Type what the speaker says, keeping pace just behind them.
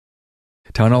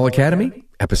Town Hall Academy,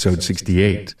 episode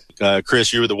 68.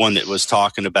 Chris, you were the one that was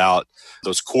talking about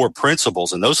those core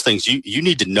principles and those things. You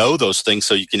need to know those things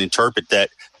so you can interpret that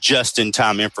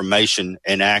just-in-time information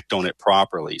and act on it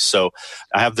properly. So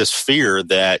I have this fear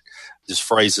that this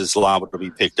phrase is liable to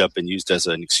be picked up and used as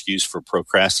an excuse for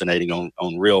procrastinating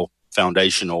on real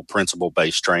foundational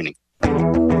principle-based training.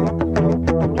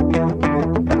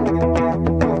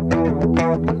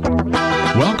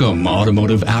 Welcome,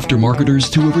 automotive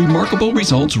aftermarketers, to a Remarkable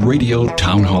Results Radio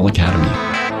Town Hall Academy.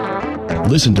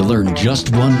 Listen to learn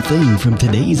just one thing from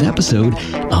today's episode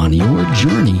on your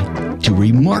journey to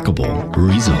remarkable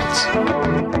results.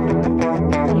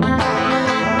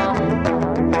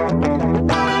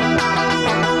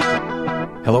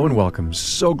 Hello and welcome.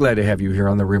 So glad to have you here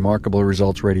on the Remarkable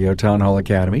Results Radio Town Hall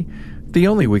Academy, the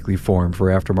only weekly forum for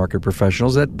aftermarket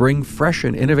professionals that bring fresh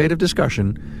and innovative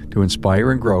discussion to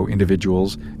inspire and grow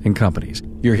individuals and companies.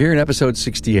 You're here in episode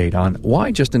 68 on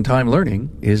why just-in-time learning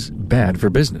is bad for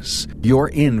business. You're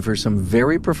in for some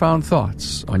very profound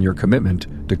thoughts on your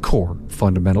commitment to core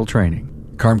fundamental training.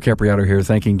 Carm Capriato here,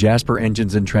 thanking Jasper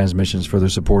Engines and Transmissions for their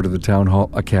support of the Town Hall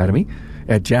Academy.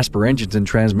 At Jasper Engines and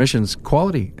Transmissions,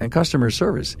 quality and customer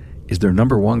service is their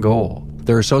number one goal.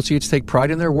 Their associates take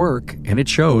pride in their work, and it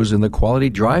shows in the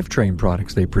quality drivetrain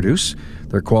products they produce.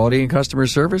 Their quality and customer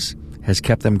service has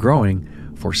kept them growing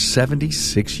for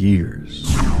 76 years.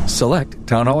 Select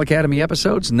Town Hall Academy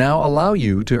episodes now allow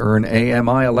you to earn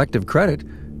AMI elective credit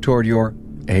toward your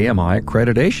AMI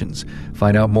accreditations.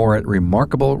 Find out more at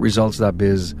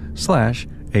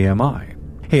remarkableresults.biz/AMI.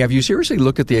 Hey, have you seriously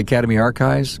looked at the Academy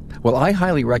archives? Well, I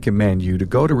highly recommend you to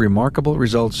go to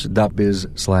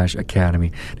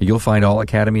remarkableresults.biz/academy. You'll find all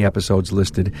Academy episodes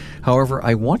listed. However,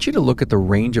 I want you to look at the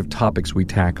range of topics we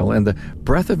tackle and the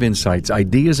breadth of insights,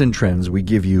 ideas, and trends we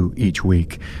give you each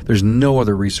week. There's no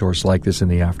other resource like this in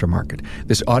the aftermarket.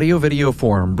 This audio-video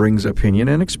forum brings opinion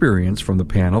and experience from the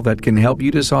panel that can help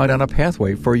you decide on a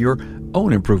pathway for your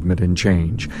own improvement and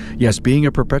change. Yes, being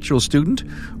a perpetual student,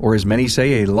 or as many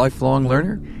say, a lifelong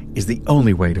learner, is the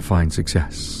only way to find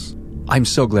success. I'm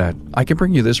so glad I can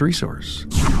bring you this resource.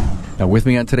 Now, with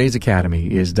me on today's Academy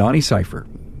is Donnie Cipher,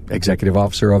 Executive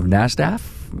Officer of NASTAF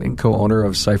and co-owner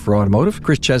of Cipher Automotive.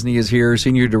 Chris Chesney is here,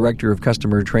 Senior Director of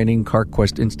Customer Training,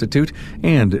 CarQuest Institute,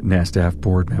 and NASTAF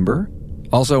Board Member.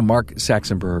 Also, Mark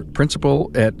Saxenberg,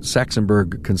 Principal at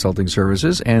Saxenberg Consulting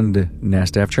Services and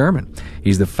NASTAF Chairman.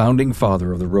 He's the founding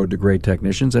father of the Road to Great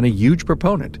Technicians and a huge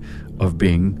proponent of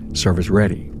being service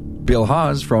ready. Bill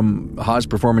Haas from Haas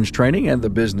Performance Training and the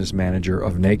business manager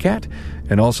of NACAT.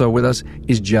 And also with us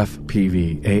is Jeff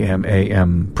Peavy,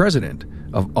 AMAM, President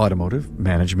of Automotive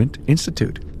Management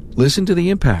Institute. Listen to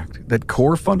the impact that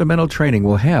core fundamental training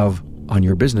will have on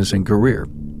your business and career.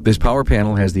 This power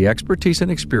panel has the expertise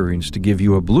and experience to give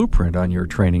you a blueprint on your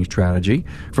training strategy.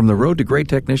 From the road to great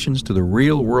technicians to the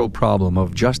real-world problem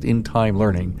of just-in-time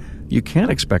learning, you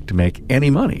can't expect to make any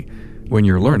money when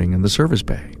you're learning in the service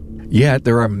bay. Yet,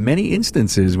 there are many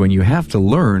instances when you have to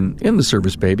learn in the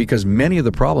service bay because many of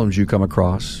the problems you come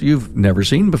across you've never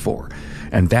seen before.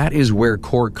 And that is where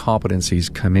core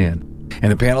competencies come in.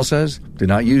 And the panel says, do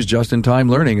not use just-in-time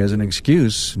learning as an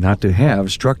excuse not to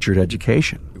have structured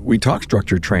education. We talk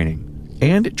structured training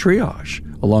and triage,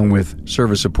 along with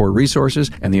service support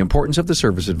resources and the importance of the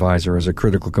service advisor as a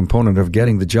critical component of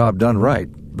getting the job done right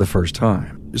the first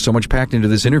time. So much packed into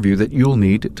this interview that you'll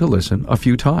need to listen a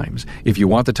few times. If you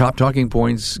want the top talking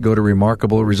points, go to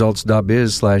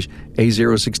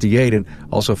remarkableresults.biz/A068 and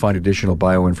also find additional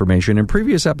bio information and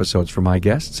previous episodes from my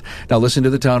guests. Now listen to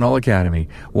the Town Hall Academy,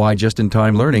 Why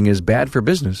Just-in-Time Learning is Bad for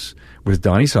Business, with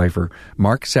Donnie Cipher,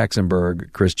 Mark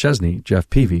Saxenberg, Chris Chesney, Jeff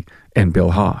Peavy, and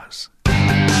Bill Haas.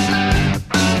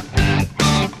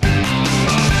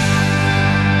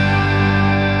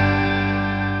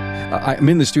 I'm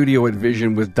in the studio at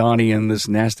Vision with Donnie and this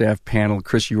NASTAF panel.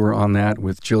 Chris, you were on that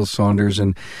with Jill Saunders.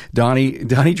 And Donnie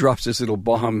drops this little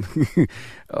bomb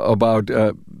about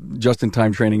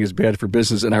just-in-time training is bad for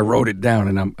business. And I wrote it down.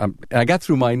 And I got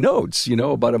through my notes,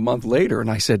 about a month later. And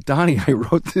I said, Donnie, I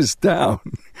wrote this down.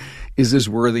 Is this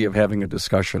worthy of having a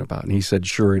discussion about? And he said,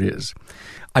 sure it is.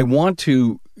 I want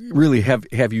to really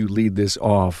have you lead this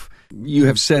off. You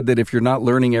have said that if you're not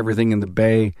learning everything in the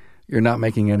bay, you're not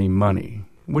making any money.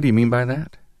 What do you mean by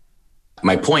that?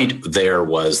 My point there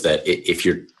was that if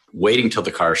you're waiting till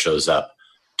the car shows up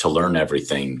to learn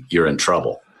everything, you're in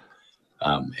trouble.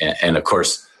 And of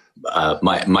course,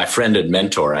 my friend and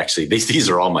mentor, actually, these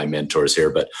are all my mentors here,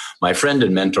 but my friend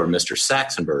and mentor, Mr.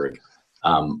 Saxenberg,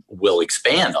 will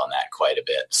expand on that quite a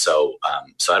bit. So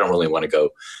I don't really want to go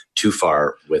too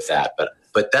far with that,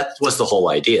 but that was the whole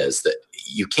idea, is that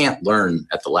you can't learn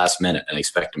at the last minute and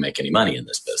expect to make any money in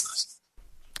this business.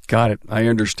 Got it. I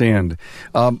understand.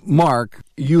 Mark,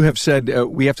 you have said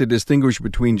we have to distinguish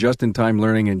between just-in-time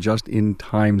learning and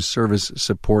just-in-time service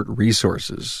support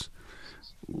resources.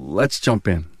 Let's jump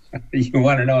in. You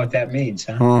want to know what that means,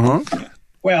 huh? Uh-huh.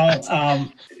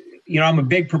 Well, I'm a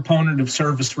big proponent of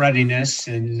service readiness,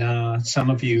 and some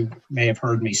of you may have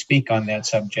heard me speak on that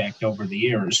subject over the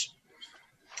years.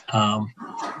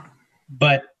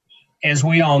 But as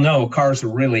we all know, cars are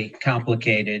really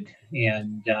complicated,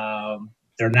 and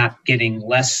they're not getting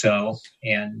less so.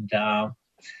 And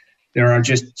there are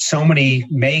just so many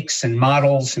makes and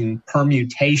models and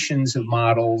permutations of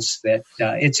models that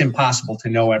it's impossible to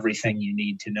know everything you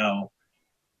need to know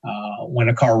when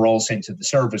a car rolls into the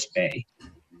service bay.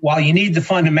 While you need the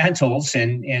fundamentals,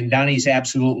 and Donnie's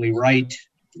absolutely right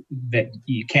that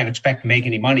you can't expect to make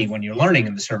any money when you're learning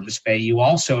in the service bay, you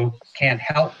also can't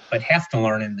help but have to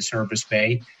learn in the service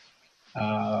bay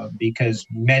because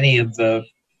many of the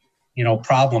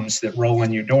problems that roll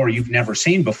in your door you've never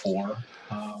seen before.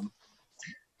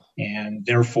 And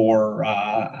therefore,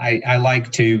 I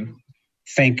like to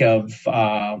think of,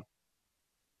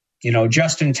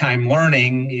 just-in-time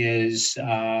learning is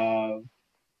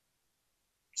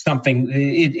something,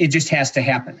 it just has to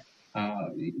happen.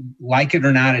 Like it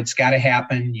or not, it's got to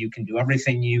happen. You can do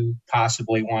everything you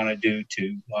possibly want to do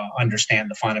to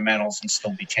understand the fundamentals and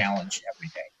still be challenged every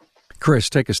day. Chris,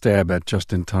 take a stab at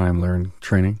just-in-time learn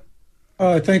training.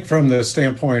 I think from the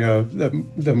standpoint of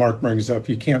that Mark brings up,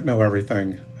 you can't know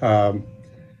everything.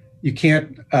 You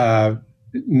can't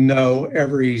know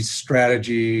every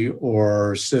strategy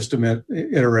or system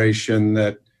iteration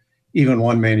that even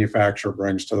one manufacturer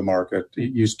brings to the market.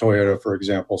 Use Toyota, for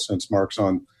example, since Mark's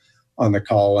on the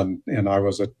call and I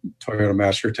was a Toyota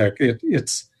Master Tech.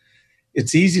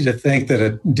 It's easy to think that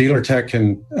a dealer tech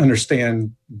can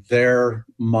understand their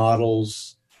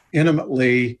models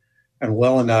intimately and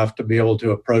well enough to be able to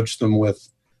approach them with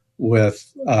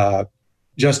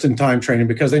just-in-time training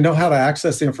because they know how to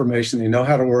access the information, they know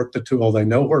how to work the tool, they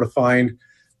know where to find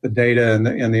the data and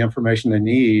the information they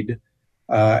need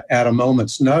at a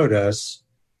moment's notice.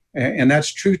 And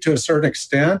that's true to a certain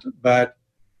extent, but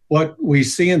what we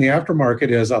see in the aftermarket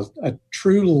is a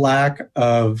true lack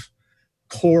of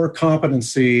core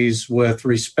competencies with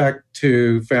respect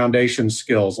to foundation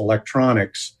skills,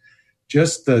 electronics,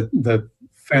 just the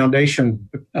foundation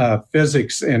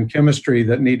physics and chemistry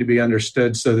that need to be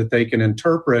understood so that they can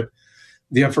interpret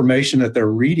the information that they're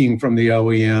reading from the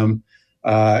OEM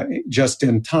just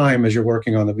in time as you're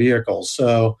working on the vehicle.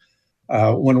 So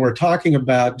when we're talking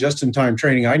about just-in-time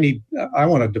training, I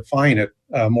want to define it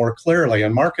more clearly,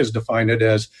 and Mark has defined it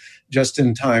as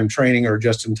just-in-time training or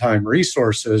just-in-time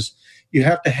resources. You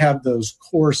have to have those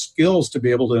core skills to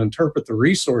be able to interpret the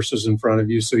resources in front of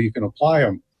you so you can apply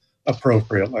them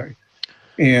appropriately.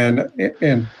 And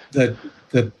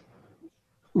the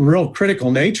real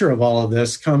critical nature of all of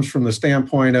this comes from the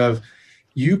standpoint of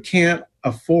you can't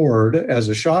afford, as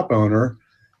a shop owner,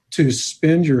 to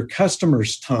spend your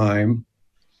customers' time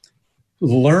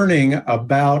learning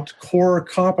about core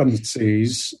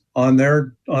competencies on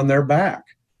their back.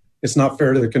 It's not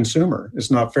fair to the consumer. It's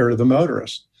not fair to the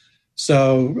motorist.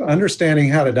 So understanding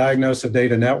how to diagnose a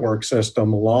data network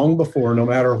system long before, no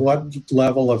matter what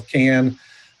level of CAN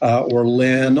or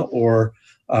LIN or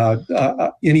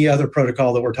any other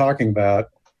protocol that we're talking about,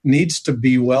 needs to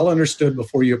be well understood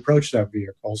before you approach that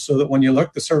vehicle so that when you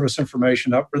look the service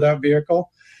information up for that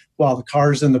vehicle, while the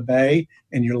car's in the bay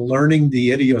and you're learning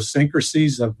the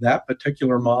idiosyncrasies of that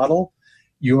particular model,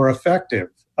 you're effective.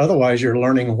 Otherwise, you're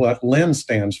learning what LIN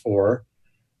stands for,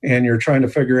 and you're trying to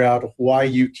figure out why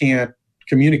you can't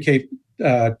communicate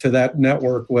to that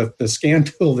network with the scan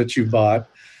tool that you bought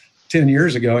 10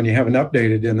 years ago and you haven't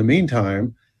updated in the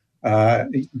meantime.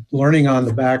 Learning on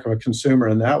the back of a consumer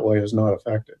in that way is not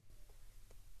effective.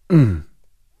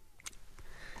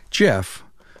 Jeff,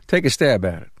 take a stab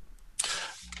at it.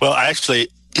 Well, actually,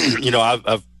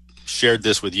 I've shared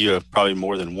this with you probably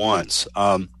more than once.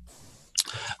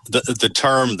 The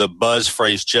term, the buzz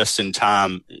phrase, just in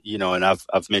time, and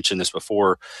I've mentioned this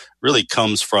before, really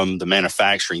comes from the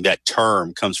manufacturing. That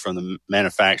term comes from the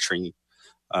manufacturing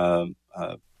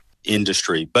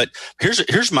industry. But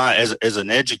here's my, as an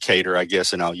educator, I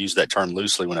guess, and I'll use that term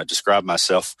loosely when I describe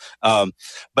myself. But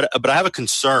I have a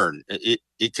concern.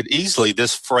 It could easily,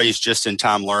 this phrase, just in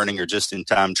time learning or just in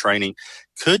time training,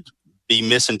 could be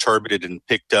misinterpreted and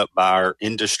picked up by our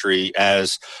industry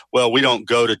as, well, we don't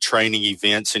go to training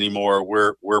events anymore.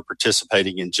 We're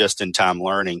participating in just in time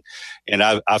learning. And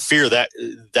I fear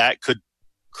that could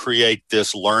create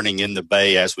this learning in the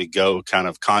Bay as we go kind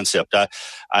of concept.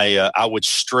 I would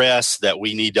stress that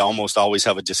we need to almost always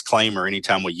have a disclaimer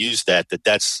anytime we use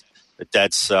that's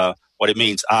what it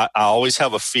means. I always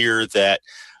have a fear that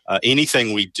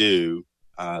anything we do,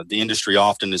 the industry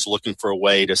often is looking for a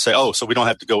way to say, oh, so we don't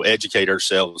have to go educate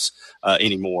ourselves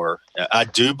anymore. I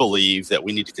do believe that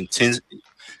we need to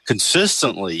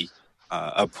consistently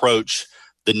approach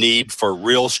the need for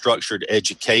real structured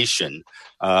education.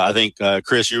 I think,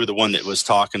 Chris, you were the one that was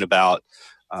talking about,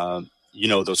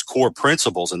 those core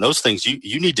principles and those things.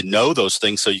 You need to know those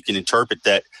things so you can interpret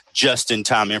that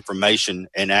just-in-time information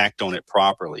and act on it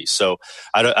properly. So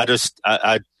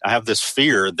I have this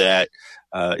fear that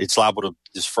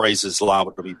this phrase is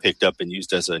liable to be picked up and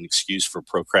used as an excuse for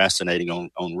procrastinating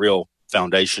on real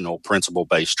foundational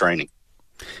principle-based training.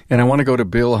 And I want to go to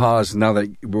Bill Haas now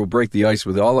that we'll break the ice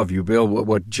with all of you. Bill,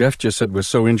 what Jeff just said was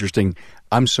so interesting.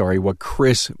 I'm sorry, what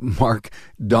Chris, Mark,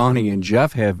 Donnie, and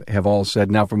Jeff have all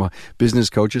said. Now, from a business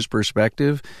coach's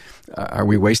perspective, are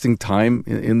we wasting time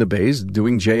in the Bays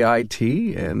doing JIT,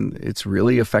 and it's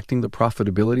really affecting the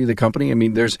profitability of the company? I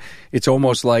mean, it's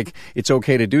almost like it's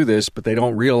okay to do this, but they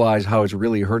don't realize how it's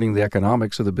really hurting the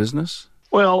economics of the business?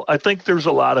 Well, I think there's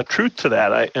a lot of truth to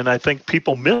that, and I think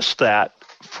people miss that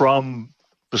from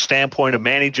the standpoint of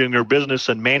managing their business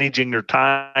and managing their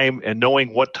time and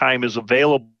knowing what time is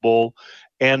available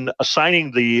and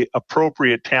assigning the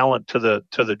appropriate talent to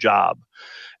the job.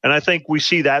 And I think we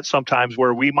see that sometimes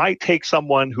where we might take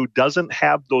someone who doesn't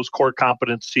have those core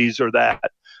competencies or that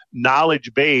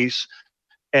knowledge base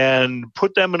and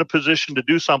put them in a position to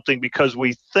do something because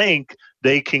we think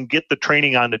they can get the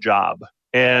training on the job.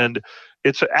 And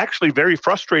it's actually very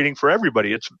frustrating for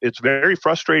everybody. It's very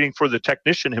frustrating for the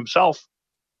technician himself.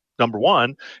 Number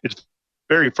one, it's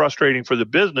very frustrating for the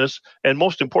business. And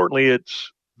most importantly,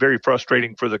 it's very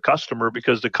frustrating for the customer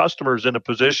because the customer is in a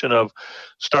position of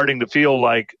starting to feel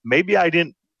like maybe I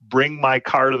didn't bring my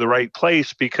car to the right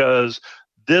place because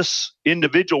this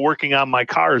individual working on my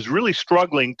car is really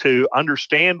struggling to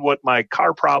understand what my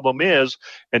car problem is.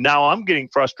 And now I'm getting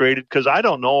frustrated because I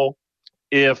don't know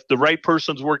if the right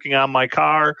person's working on my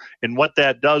car and what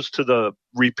that does to the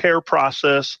repair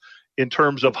process in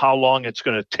terms of how long it's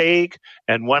going to take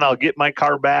and when I'll get my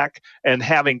car back, and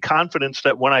having confidence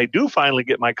that when I do finally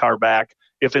get my car back,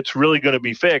 if it's really going to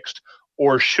be fixed,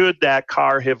 or should that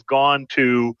car have gone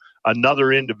to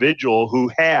another individual who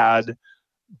had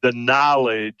the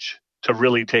knowledge to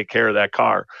really take care of that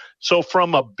car. So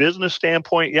from a business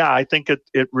standpoint, yeah, I think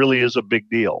it really is a big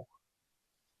deal.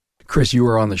 Chris, you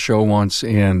were on the show once,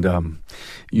 and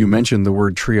you mentioned the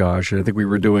word triage. I think we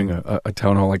were doing a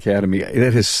Town Hall Academy.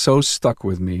 It has so stuck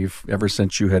with me ever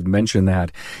since you had mentioned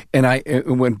that.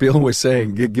 And when Bill was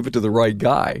saying, give it to the right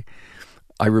guy,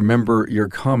 I remember your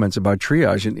comments about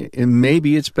triage. And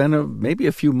maybe it's been maybe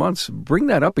a few months. Bring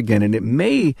that up again, and it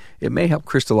may help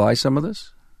crystallize some of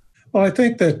this. Well, I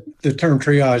think that the term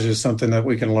triage is something that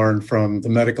we can learn from the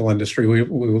medical industry.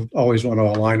 We always want to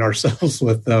align ourselves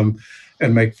with them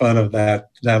and make fun of that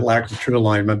lack of true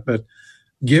alignment. But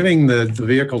giving the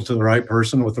vehicle to the right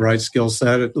person with the right skill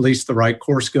set, at least the right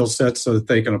core skill set, so that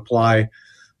they can apply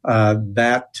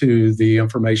that to the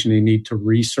information you need to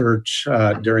research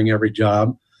during every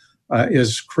job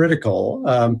is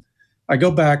critical. I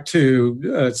go back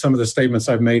to some of the statements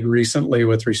I've made recently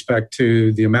with respect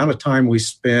to the amount of time we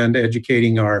spend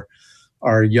educating our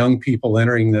young people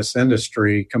entering this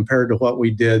industry compared to what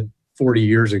we did 40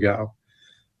 years ago.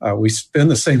 We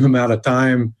spend the same amount of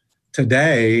time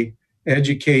today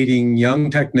educating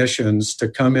young technicians to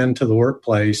come into the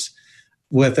workplace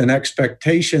with an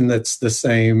expectation that's the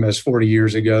same as 40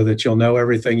 years ago, that you'll know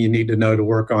everything you need to know to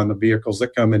work on the vehicles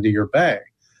that come into your bay.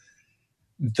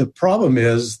 The problem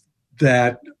is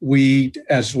that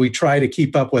as we try to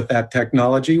keep up with that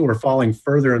technology, we're falling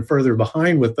further and further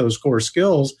behind with those core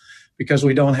skills because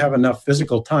we don't have enough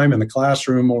physical time in the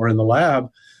classroom or in the lab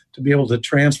to be able to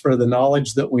transfer the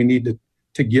knowledge that we need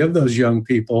to give those young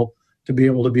people to be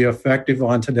able to be effective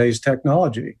on today's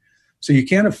technology. So you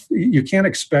can't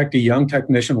expect a young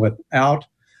technician without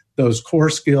those core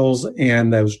skills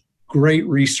and those great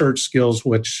research skills,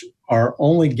 which are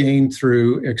only gained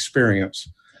through experience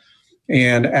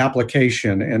and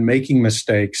application and making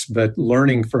mistakes, but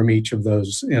learning from each of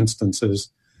those instances.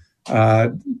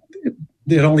 It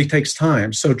only takes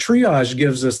time. So triage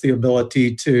gives us the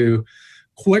ability to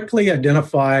quickly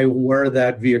identify where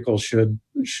that vehicle should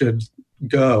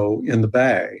go in the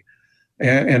bay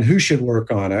and who should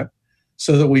work on it,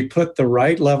 so that we put the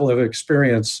right level of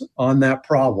experience on that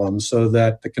problem so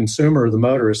that the consumer, the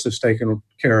motorist, is taken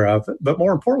care of. But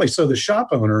more importantly, so the shop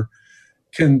owner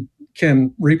can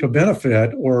can reap a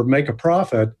benefit or make a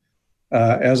profit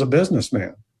as a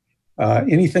businessman.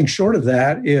 Anything short of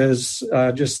that is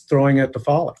just throwing at the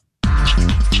folly.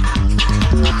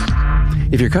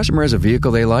 If your customer has a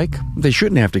vehicle they like, they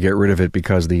shouldn't have to get rid of it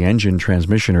because the engine,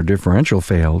 transmission, or differential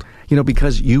failed.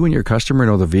 Because you and your customer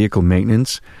know the vehicle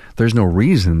maintenance, there's no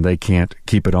reason they can't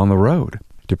keep it on the road.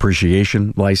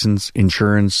 Depreciation, license,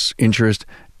 insurance, interest,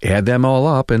 add them all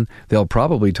up and they'll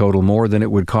probably total more than it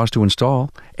would cost to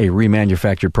install a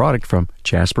remanufactured product from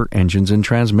Jasper Engines and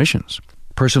Transmissions.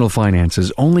 Personal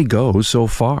finances only go so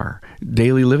far.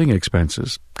 Daily living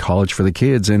expenses, college for the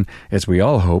kids, and, as we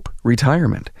all hope,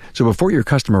 retirement. So before your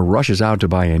customer rushes out to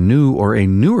buy a new or a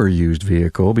newer used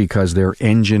vehicle because their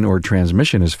engine or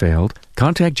transmission has failed,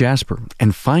 contact Jasper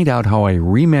and find out how a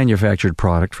remanufactured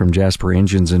product from Jasper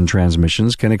Engines and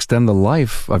Transmissions can extend the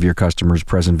life of your customer's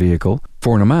present vehicle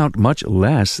for an amount much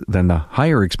less than the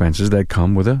higher expenses that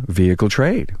come with a vehicle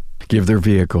trade. Give their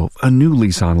vehicle a new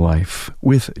lease on life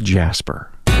with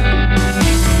Jasper.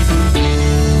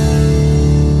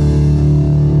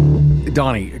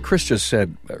 Donnie, Chris just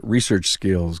said research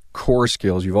skills, core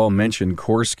skills. You've all mentioned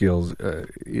core skills.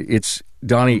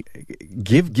 Donnie,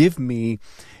 give me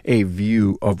a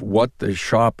view of what the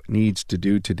shop needs to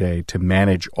do today to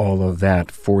manage all of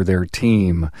that for their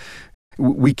team.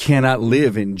 We cannot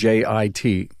live in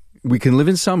JIT. We can live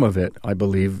in some of it, I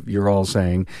believe you're all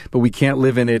saying, but we can't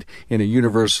live in it in a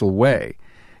universal way.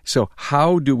 So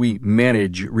how do we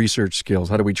manage research skills?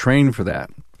 How do we train for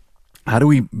that? How do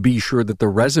we be sure that the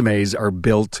resumes are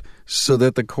built so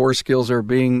that the core skills are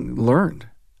being learned?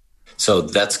 So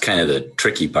that's kind of the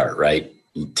tricky part, right?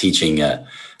 Teaching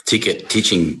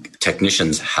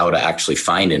technicians how to actually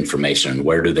find information.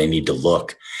 Where do they need to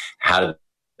look? How do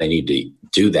they need to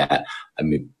do that? I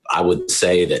mean, I would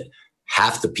say that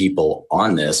half the people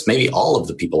on this, maybe all of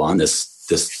the people on this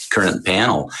current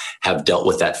panel have dealt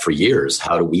with that for years.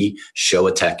 How do we show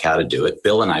a tech how to do it?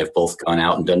 Bill and I have both gone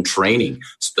out and done training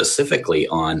specifically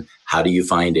on how do you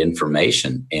find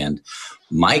information. And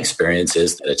my experience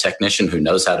is that a technician who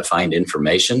knows how to find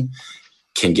information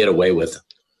can get away with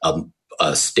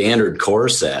a standard core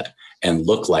set and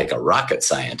look like a rocket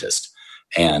scientist.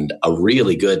 And a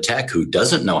really good tech who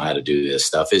doesn't know how to do this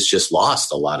stuff is just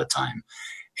lost a lot of time.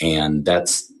 And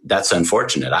that's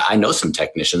unfortunate. I know some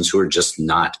technicians who are just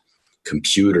not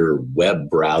computer web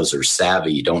browser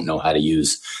savvy, don't know how to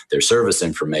use their service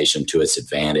information to its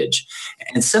advantage.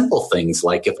 And simple things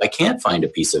like if I can't find a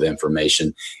piece of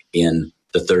information in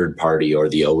the third party or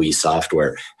the OE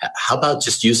software, how about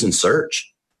just using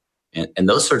search? And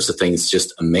those sorts of things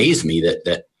just amaze me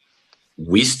that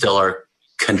we still are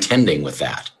contending with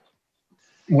that.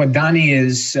 What Donnie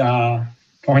is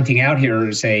pointing out here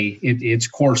is it's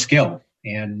core skill.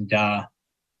 And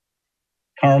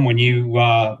Carm, when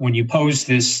you pose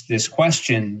this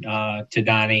question to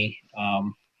Donnie,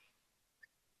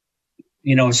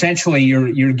 essentially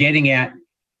you're getting at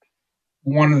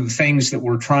one of the things that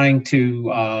we're trying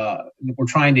to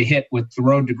hit with the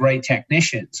Road to Great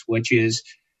Technicians, which is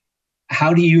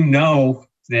how do you know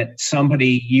that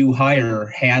somebody you hire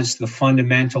has the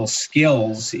fundamental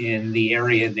skills in the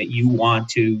area that you want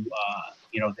to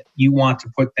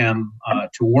put them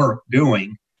to work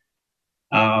doing.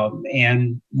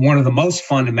 And one of the most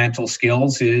fundamental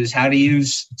skills is how to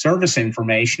use service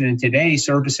information. And today,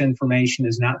 service information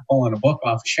is not pulling a book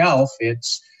off a shelf.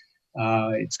 It's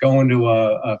going to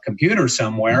a computer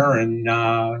somewhere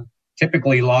and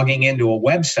typically logging into a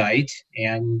website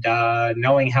and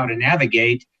knowing how to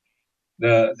navigate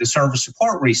the service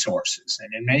support resources.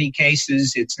 And in many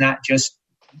cases, it's not just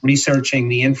researching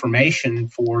the information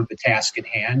for the task at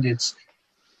hand. It's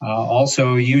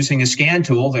also using a scan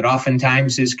tool that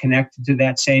oftentimes is connected to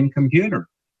that same computer.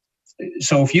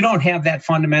 So if you don't have that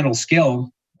fundamental skill,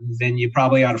 then you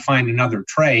probably ought to find another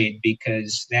trade,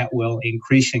 because that will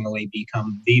increasingly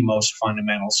become the most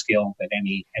fundamental skill that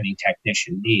any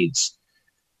technician needs.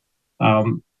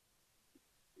 But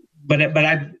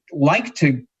I'd like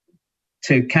to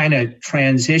kind of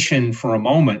transition for a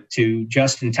moment to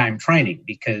just-in-time training,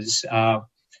 because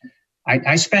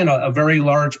I spent a very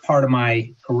large part of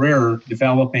my career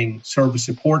developing service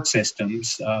support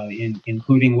systems,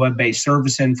 including web-based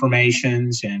service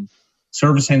information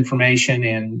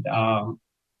and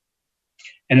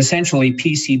essentially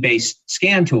PC-based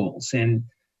scan tools. And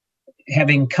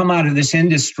having come out of this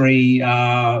industry,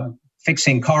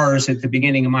 fixing cars at the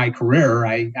beginning of my career,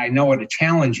 I know what a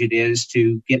challenge it is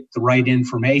to get the right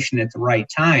information at the right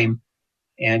time.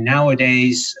 And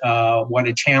nowadays, what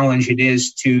a challenge it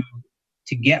is to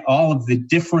get all of the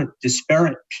different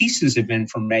disparate pieces of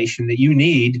information that you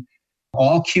need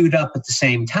all queued up at the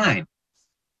same time.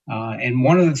 And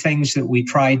one of the things that we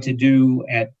tried to do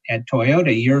at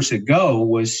Toyota years ago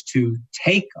was to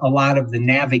take a lot of the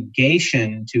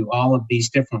navigation to all of these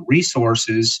different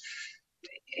resources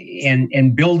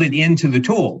and build it into the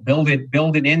tool, build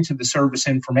it into the service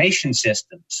information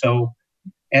system. So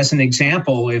as an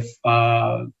example, if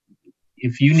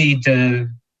you need to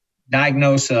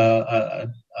diagnose a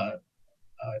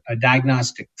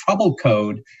diagnostic trouble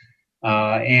code,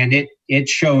 and it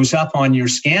shows up on your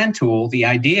scan tool, the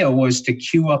idea was to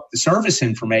queue up the service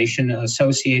information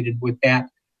associated with that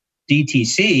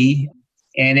DTC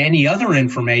and any other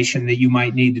information that you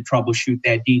might need to troubleshoot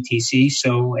that DTC.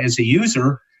 So as a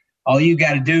user, all you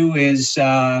got to do is,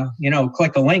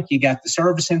 click a link, you got the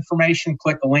service information,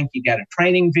 click a link, you got a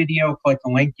training video, click a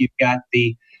link, you've got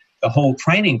the whole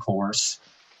training course.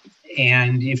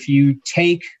 And if you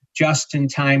take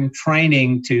just-in-time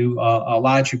training to a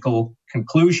logical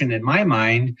conclusion, in my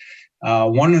mind,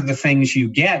 one of the things you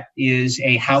get is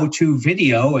a how-to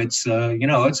video. It's a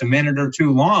minute or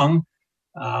two long,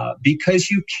 because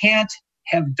you can't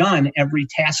have done every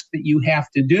task that you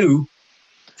have to do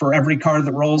for every car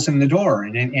that rolls in the door.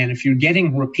 And if you're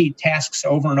getting repeat tasks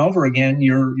over and over again,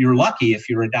 you're lucky if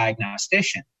you're a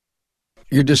diagnostician.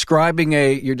 You're describing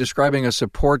a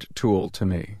support tool to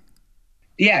me.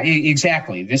 Yeah,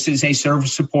 exactly. This is a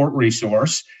service support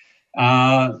resource.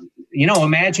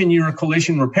 Imagine you're a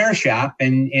collision repair shop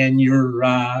and you're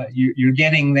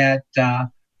getting that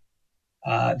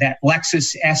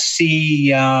Lexus SC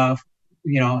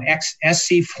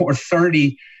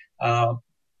SC430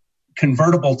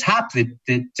 convertible top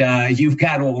that you've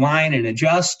got to align and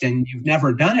adjust, and you've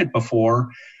never done it before.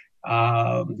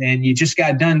 And you just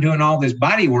got done doing all this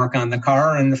body work on the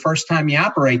car, and the first time you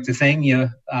operate the thing, you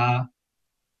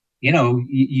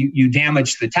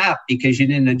damage the top because you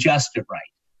didn't adjust it right.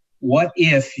 What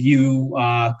if you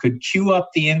could queue up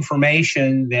the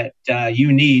information that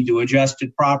you need to adjust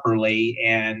it properly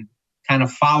and kind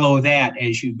of follow that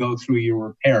as you go through your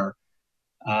repair?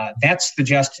 That's the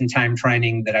just-in-time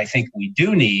training that I think we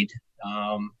do need.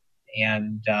 I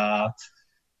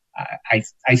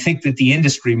think that the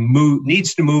industry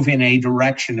needs to move in a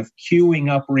direction of queuing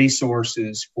up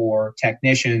resources for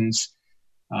technicians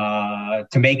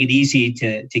to make it easy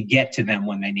to get to them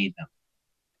when they need them.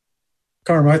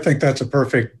 Carm, I think that's a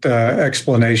perfect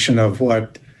explanation of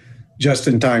what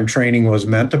just-in-time training was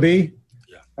meant to be.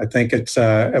 Yeah. I think it's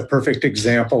a perfect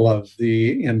example of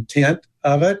the intent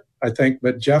of it, I think.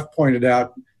 But Jeff pointed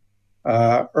out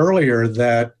earlier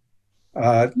that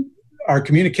our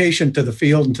communication to the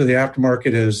field and to the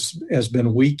aftermarket has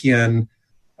been weak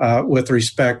with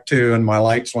respect to, and my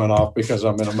lights went off because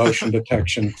I'm in a motion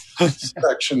detection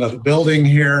section of the building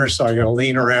here, so I got to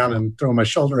lean around and throw my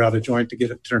shoulder out of joint to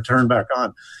get it to turn back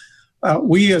on.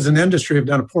 We as an industry have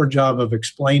done a poor job of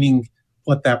explaining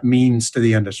what that means to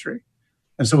the industry.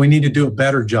 And so we need to do a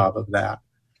better job of that.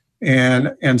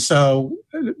 And so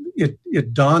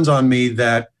it dawns on me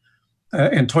that,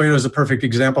 and Toyota is a perfect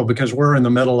example because we're in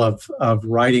the middle of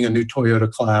writing a new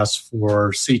Toyota class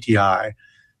for CTI.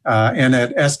 And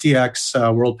at STX,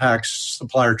 WorldPAC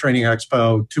Supplier Training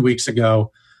Expo 2 weeks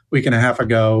ago, week and a half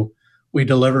ago, we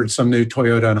delivered some new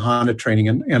Toyota and Honda training.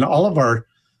 And all of our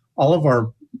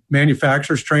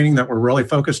manufacturers training that we're really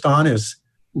focused on is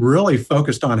really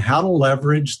focused on how to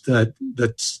leverage the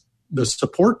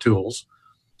support tools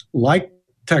like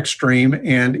TechStream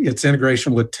and its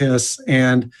integration with TIS.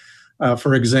 And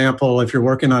for example, if you're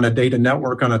working on a data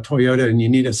network on a Toyota and you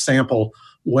need a sample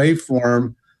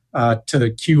waveform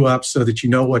to queue up so that you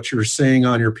know what you're seeing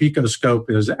on your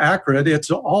picoscope is accurate, it's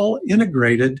all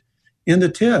integrated into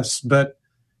TIS. But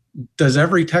does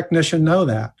every technician know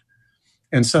that?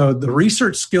 And so the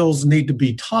research skills need to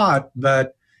be taught,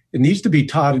 but it needs to be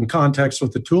taught in context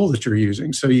with the tool that you're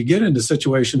using. So you get into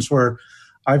situations where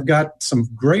I've got some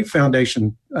great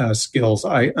foundation skills.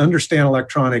 I understand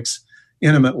electronics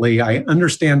intimately. I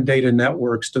understand data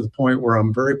networks to the point where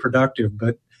I'm very productive.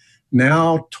 But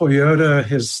now Toyota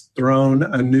has thrown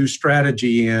a new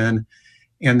strategy in,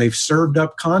 and they've served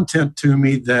up content to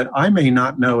me that I may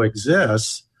not know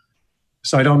exists,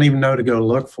 so I don't even know to go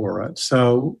look for it.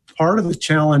 So part of the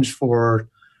challenge for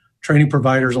training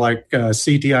providers like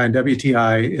CTI and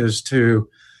WTI is to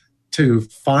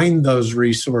find those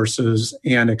resources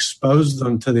and expose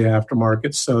them to the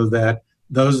aftermarket so that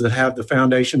those that have the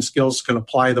foundation skills can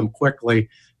apply them quickly,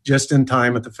 just in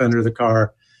time at the fender of the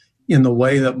car, in the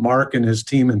way that Mark and his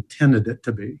team intended it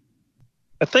to be.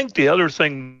 I think the other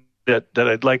thing that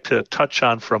I'd like to touch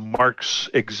on from Mark's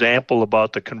example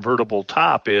about the convertible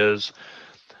top is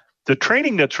the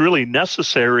training that's really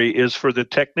necessary is for the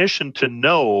technician to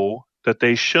know that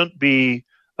they shouldn't be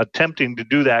attempting to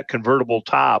do that convertible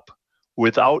top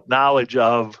without knowledge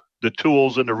of the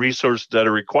tools and the resources that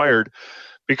are required.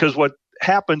 Because what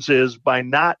happens is, by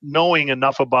not knowing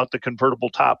enough about the convertible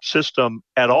top system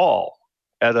at all,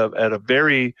 at a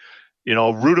very,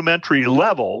 rudimentary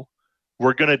level,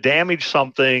 we're going to damage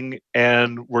something,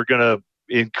 and we're going to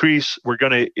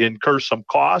incur some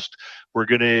cost. We're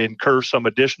going to incur some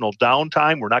additional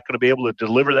downtime. We're not going to be able to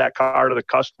deliver that car to the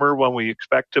customer when we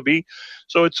expect to be.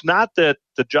 So it's not that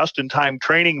the just-in-time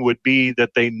training would be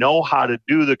that they know how to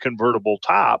do the convertible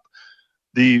top.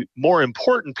 The more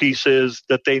important piece is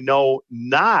that they know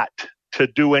not to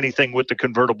do anything with the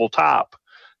convertible top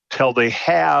till they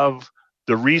have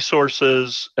the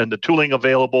resources and the tooling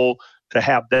available to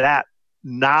have that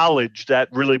knowledge that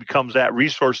really becomes that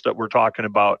resource that we're talking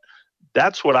about.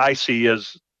 That's what I see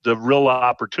as the real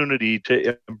opportunity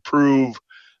to improve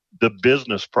the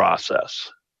business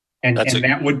process. And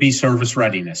that would be service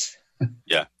readiness.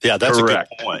 Yeah, that's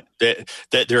correct. A good point.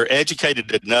 That they're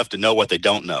educated enough to know what they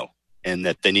don't know, and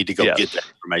that they need to go get that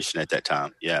information at that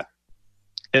time. Yeah.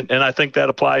 And I think that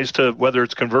applies to whether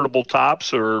it's convertible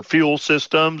tops or fuel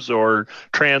systems or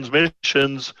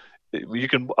transmissions. You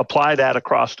can apply that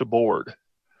across the board.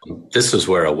 This is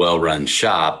where a well-run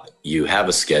shop, you have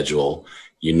a schedule,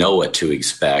 you know what to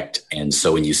expect. And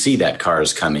so when you see that car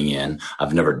is coming in,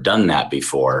 I've never done that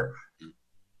before.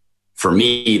 For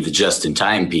me, the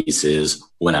just-in-time piece is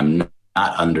when I'm not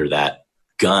under that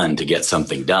gun to get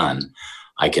something done,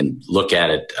 I can look at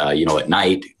it, at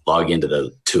night, log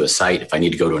into a site. If I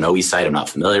need to go to an OE site I'm not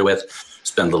familiar with,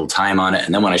 spend a little time on it.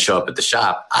 And then when I show up at the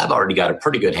shop, I've already got a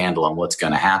pretty good handle on what's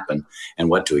going to happen and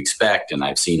what to expect. And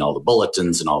I've seen all the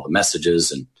bulletins and all the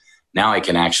messages. And now I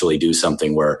can actually do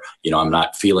something where, I'm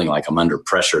not feeling like I'm under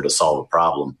pressure to solve a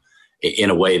problem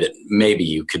in a way that maybe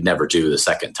you could never do the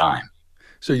second time.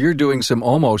 So you're doing some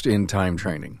almost in-time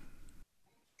training.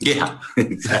 Yeah,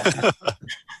 exactly.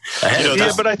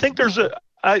 But I think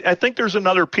there's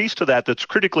another piece to that that's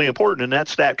critically important, and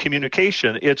that's that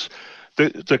communication. It's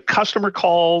the customer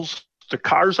calls, the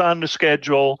car's on the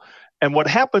schedule, and what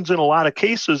happens in a lot of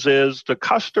cases is the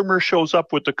customer shows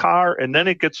up with the car, and then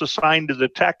it gets assigned to the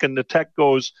tech, and the tech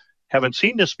goes, haven't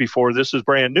seen this before, this is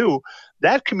brand new.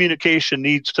 That communication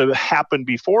needs to happen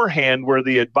beforehand, where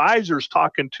the advisor's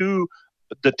talking to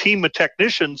the team of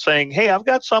technicians saying, hey, I've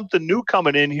got something new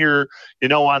coming in here,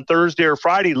 on Thursday or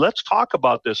Friday. Let's talk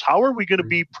about this. How are we going to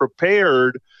be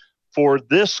prepared for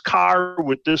this car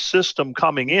with this system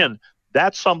coming in?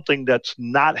 That's something that's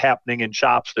not happening in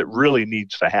shops that really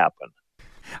needs to happen.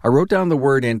 I wrote down the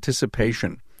word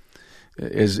anticipation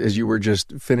as you were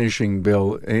just finishing,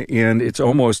 Bill, and it's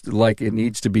almost like it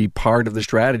needs to be part of the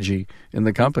strategy in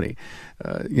the company.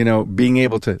 Being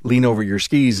able to lean over your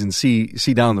skis and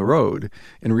see down the road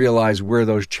and realize where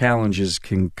those challenges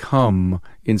can come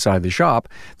inside the shop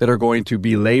that are going to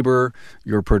belabor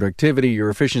your productivity, your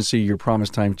efficiency, your promise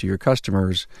time to your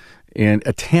customers, and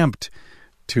attempt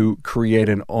to create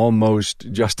an almost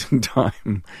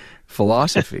just-in-time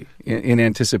philosophy in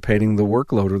anticipating the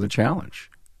workload or the challenge.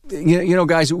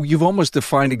 Guys, you've almost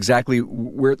defined exactly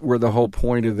where the whole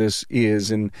point of this is.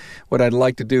 And what I'd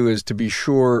like to do is to be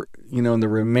sure, in the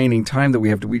remaining time that we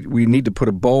have, we need to put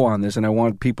a bow on this. And I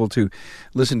want people to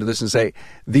listen to this and say,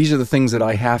 these are the things that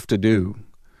I have to do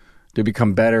to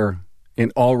become better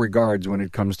in all regards when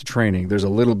it comes to training. There's a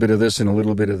little bit of this and a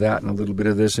little bit of that and a little bit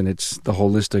of this, and it's the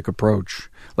holistic approach.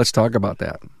 Let's talk about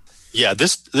that. Yeah,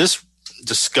 this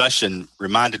discussion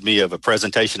reminded me of a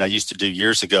presentation I used to do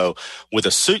years ago with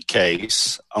a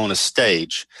suitcase on a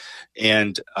stage,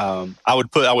 and I would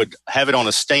have it on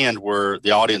a stand where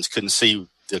the audience couldn't see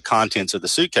the contents of the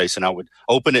suitcase, and I would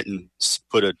open it and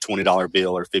put a $20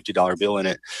 bill or $50 bill in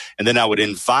it, and then I would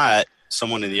invite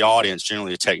someone in the audience,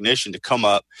 generally a technician, to come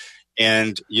up.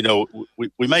 And,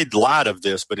 we made light of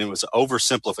this, but it was an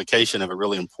oversimplification of a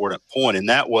really important point, and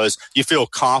that was you feel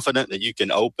confident that you can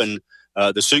open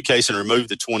the suitcase and remove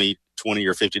the $20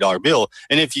 or $50 bill.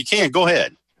 And if you can, go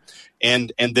ahead.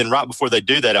 And then right before they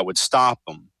do that, I would stop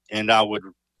them. And I would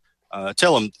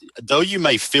tell them, though you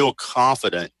may feel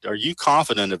confident, are you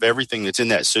confident of everything that's in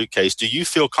that suitcase? Do you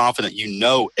feel confident you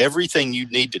know everything you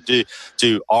need to do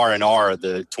to R&R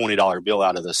the $20 bill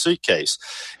out of the suitcase?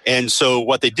 And so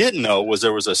what they didn't know was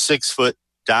there was a 6-foot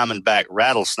diamondback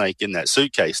rattlesnake in that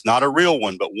suitcase. Not a real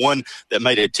one, but one that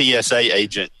made a TSA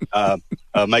agent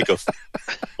make a...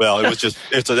 Well, it was just...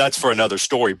 that's for another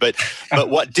story. But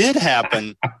what did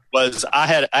happen was I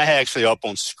had actually up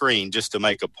on screen, just to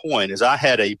make a point, is I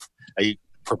had a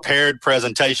prepared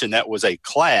presentation that was a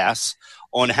class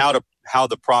on how to how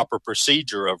the proper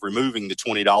procedure of removing the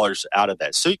 $20 out of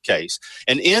that suitcase.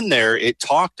 And in there, it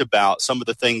talked about some of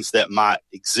the things that might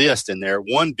exist in there,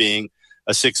 one being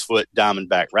a 6-foot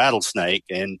diamondback rattlesnake,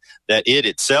 and that it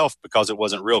itself, because it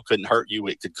wasn't real, couldn't hurt you.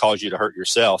 It could cause you to hurt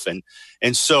yourself.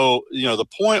 And so, the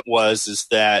point is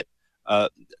that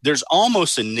there's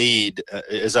almost a need,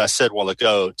 as I said a while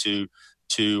ago, to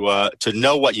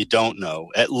know what you don't know.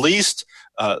 At least,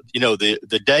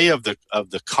 the day of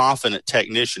the confident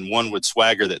technician, one would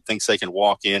swagger that thinks they can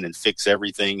walk in and fix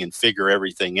everything and figure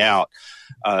everything out,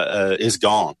 is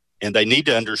gone. And they need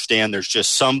to understand there's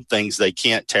just some things they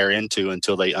can't tear into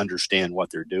until they understand what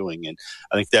they're doing. And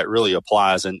I think that really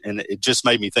applies. And it just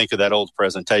made me think of that old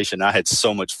presentation. I had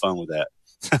so much fun with that.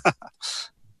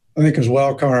 I think as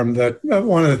well, Carm, that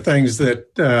one of the things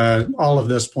that all of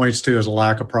this points to is a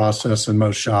lack of process in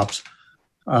most shops.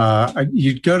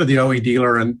 You go to the OE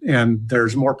dealer and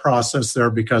there's more process there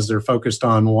because they're focused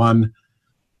on one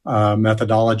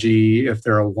methodology if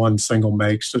they're a one single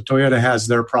make. So Toyota has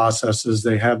their processes.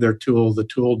 They have their tool. The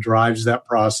tool drives that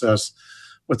process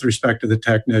with respect to the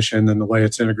technician and the way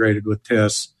it's integrated with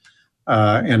TIS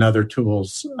and other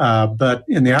tools. But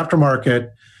in the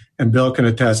aftermarket, and Bill can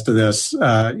attest to this,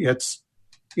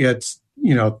 it's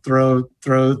throw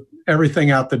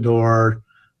everything out the door.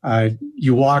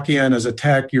 You walk in as a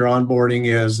tech, your onboarding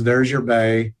is, there's your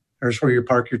bay, there's where you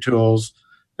park your tools,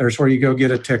 there's where you go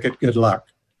get a ticket, good luck.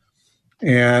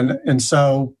 And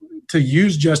so to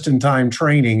use just-in-time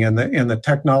training and the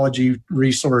technology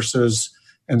resources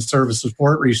and service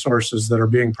support resources that are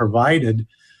being provided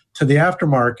to the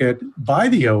aftermarket by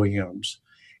the OEMs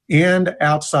and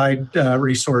outside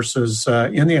resources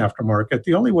in the aftermarket,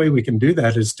 the only way we can do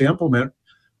that is to implement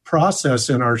process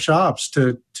in our shops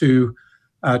to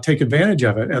take advantage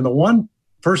of it. And the one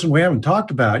person we haven't talked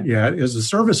about yet is the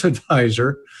service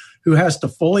advisor, who has to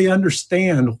fully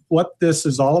understand what this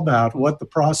is all about, what the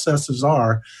processes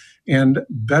are, and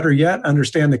better yet,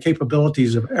 understand the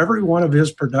capabilities of every one of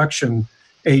his production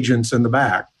agents in the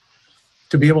back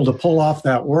to be able to pull off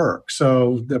that work.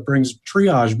 So that brings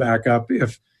triage back up.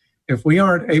 If we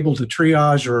aren't able to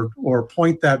triage or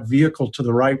point that vehicle to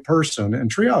the right person,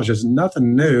 and triage is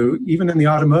nothing new, even in the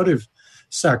automotive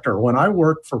sector. When I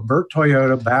worked for Burt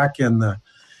Toyota back in the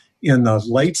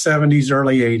late 70s,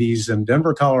 early 80s in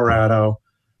Denver, Colorado,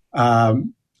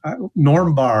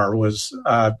 Norm Barr was,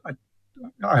 I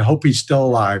hope he's still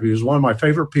alive. He was one of my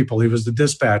favorite people. He was the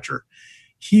dispatcher.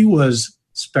 He was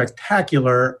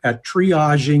spectacular at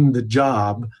triaging the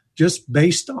job just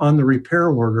based on the repair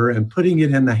order and putting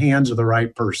it in the hands of the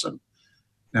right person.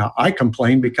 Now, I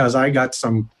complained because I got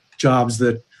some jobs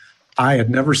that I had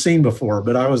never seen before,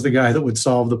 but I was the guy that would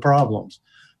solve the problems.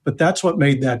 But that's what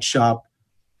made that shop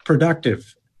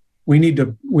productive. We need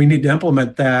to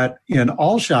implement that in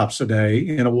all shops today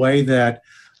in a way that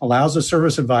allows a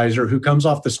service advisor who comes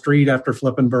off the street after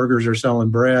flipping burgers or selling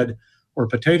bread or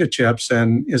potato chips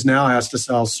and is now asked to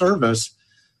sell service,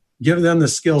 give them the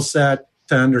skill set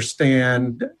to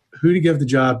understand who to give the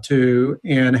job to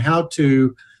and how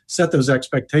to set those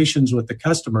expectations with the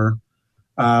customer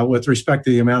with respect to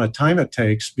the amount of time it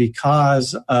takes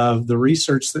because of the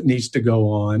research that needs to go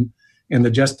on and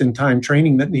the just-in-time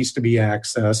training that needs to be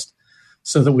accessed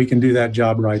so that we can do that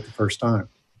job right the first time.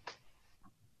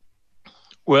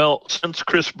 Well, since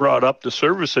Chris brought up the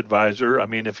service advisor, I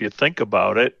mean, if you think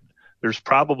about it, there's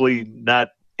probably not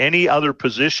any other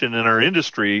position in our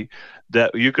industry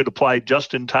that you could apply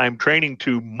just-in-time training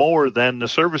to more than the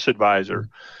service advisor.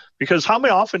 Because how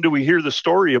many often do we hear the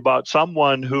story about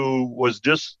someone who was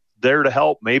just there to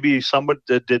help, maybe somebody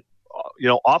that did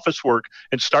office work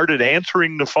and started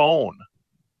answering the phone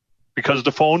because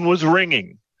the phone was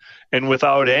ringing, and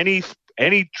without any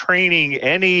training,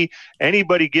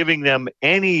 anybody giving them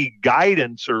any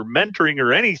guidance or mentoring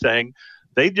or anything,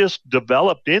 they just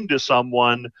developed into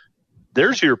someone.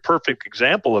 There's your perfect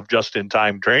example of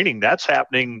just-in-time training. That's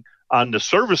happening on the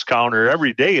service counter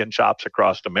every day in shops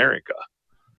across America.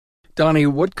 Donnie,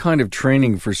 what kind of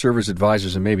training for service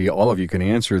advisors, and maybe all of you can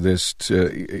answer this,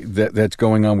 that's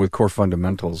going on with core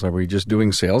fundamentals? Are we just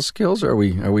doing sales skills, or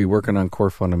are we working on core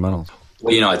fundamentals?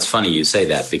 Well, it's funny you say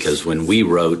that, because when we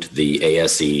wrote the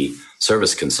ASE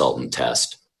service consultant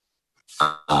test,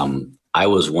 I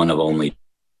was one of only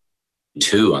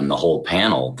 2 on the whole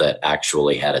panel that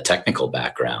actually had a technical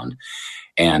background.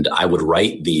 And I would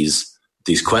write these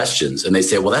questions, and they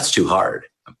say, well, that's too hard.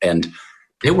 And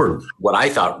they were what I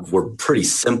thought were pretty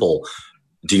simple.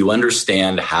 Do you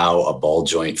understand how a ball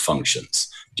joint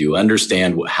functions? Do you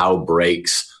understand how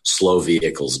brakes slow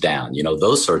vehicles down?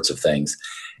 Those sorts of things.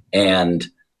 And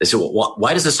they said, well,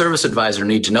 why does a service advisor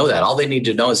need to know that? All they need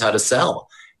to know is how to sell.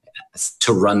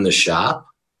 to run the shop?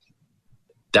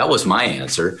 That was my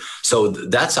answer. So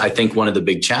that's, I think, one of the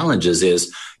big challenges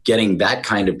is getting that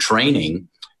kind of training.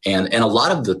 And a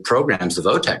lot of the programs, the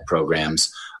VOTEC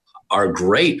programs, are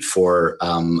great for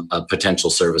a potential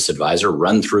service advisor.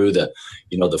 Run through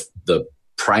the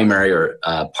primary or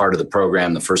part of the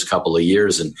program the first couple of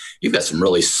years, and you've got some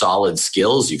really solid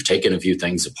skills. You've taken a few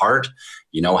things apart.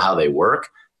 You know how they work.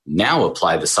 Now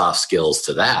apply the soft skills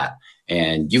to that,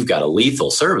 and you've got a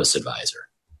lethal service advisor.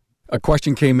 A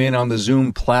question came in on the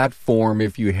Zoom platform.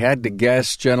 If you had to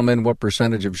guess, gentlemen, what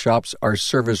percentage of shops are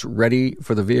service ready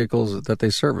for the vehicles that they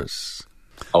service?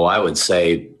 Oh, I would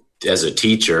say as a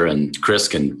teacher, and Chris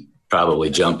can probably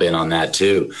jump in on that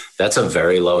too, that's a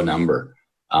very low number.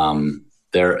 I'm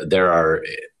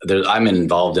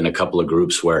involved in a couple of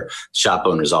groups where shop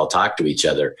owners all talk to each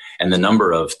other, and the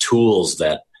number of tools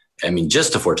that,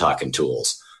 just if we're talking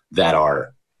tools that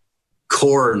are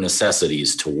core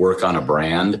necessities to work on a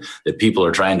brand that people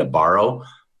are trying to borrow,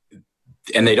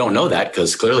 and they don't know that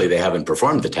because clearly they haven't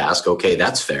performed the task. Okay,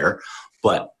 that's fair,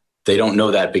 but they don't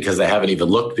know that because they haven't even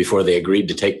looked before they agreed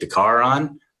to take the car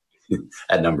on.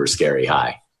 That number's scary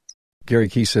high. Gary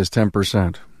Key says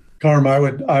 10%. Carm, I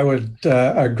would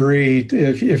agree.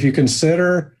 If you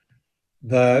consider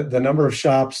the number of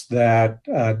shops that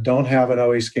don't have an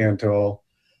OE scan tool,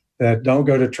 that don't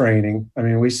go to training.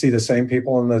 We see the same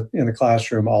people in the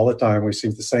classroom all the time. We see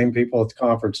the same people at the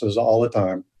conferences all the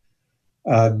time.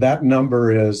 That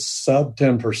number is sub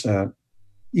 10%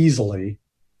 easily.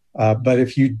 But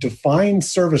if you define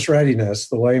service readiness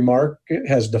the way Mark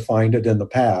has defined it in the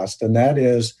past, and that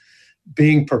is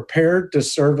being prepared to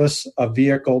service a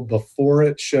vehicle before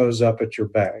it shows up at your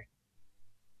bay,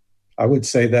 I would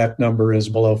say that number is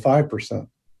below 5%.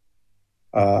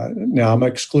 Now, I'm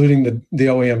excluding the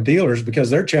OEM dealers because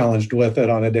they're challenged with it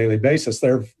on a daily basis.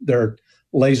 They're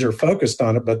laser focused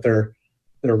on it, but their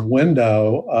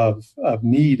window of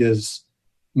need is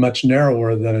much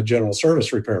narrower than a general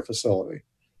service repair facility.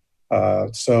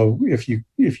 So if you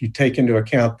take into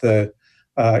account the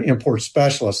import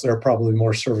specialists, they're probably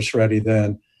more service ready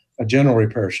than a general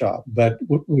repair shop. But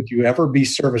would you ever be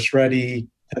service ready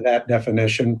to that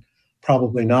definition?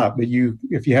 Probably not. But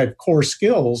if you had core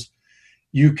skills,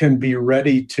 you can be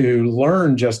ready to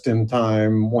learn just in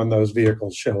time when those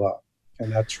vehicles show up. And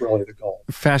that's really the goal.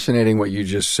 Fascinating what you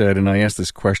just said. And I ask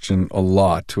this question a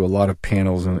lot to a lot of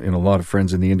panels and a lot of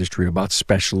friends in the industry about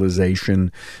specialization.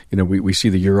 We see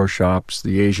the Euro shops,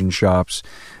 the Asian shops,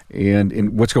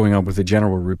 and what's going on with the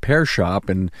general repair shop,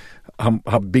 and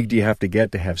how big do you have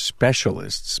to have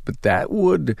specialists? But that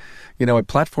would, a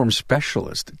platform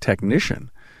specialist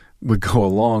technician would go a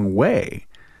long way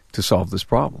to solve this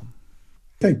problem.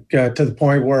 I think to the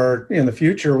point where in the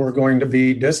future we're going to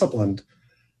be disciplined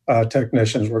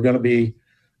technicians. We're going to be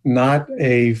not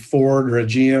a Ford or a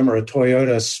GM or a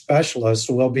Toyota specialist.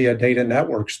 We'll be a data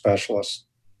network specialist.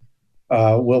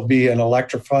 We'll be an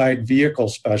electrified vehicle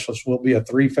specialist. We'll be a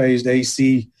 3-phased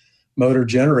AC motor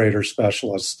generator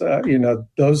specialist.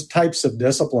 Those types of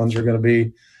disciplines are going to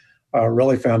be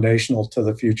really foundational to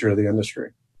the future of the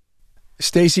industry.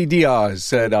 Stacy Diaz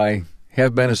said, I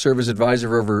have been a service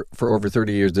advisor for over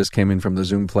 30 years. This came in from the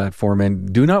Zoom platform.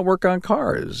 And do not work on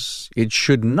cars. It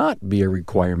should not be a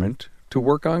requirement to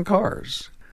work on cars.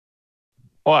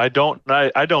 Well, I don't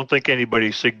think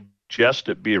anybody suggests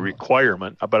it be a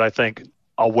requirement, but I think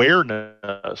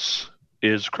awareness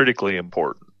is critically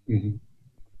important. Mm-hmm.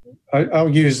 I'll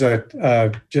use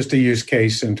just a use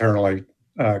case internally,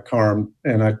 Carm,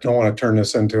 and I don't want to turn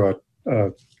this into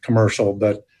a commercial,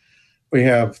 but we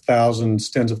have thousands,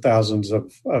 tens of thousands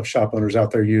of shop owners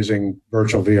out there using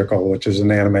Virtual Vehicle, which is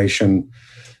an animation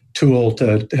tool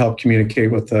to help communicate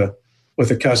with the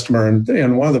customer.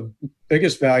 And one of the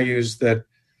biggest values that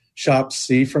shops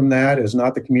see from that is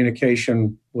not the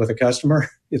communication with a customer.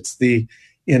 It's the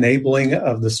enabling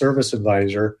of the service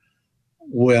advisor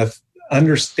with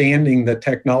understanding the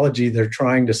technology they're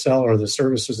trying to sell or the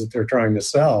services that they're trying to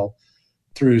sell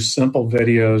through simple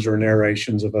videos or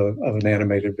narrations of an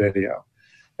animated video.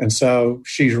 And so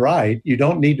she's right. You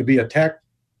don't need to be a tech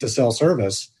to sell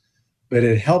service, but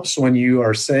it helps when you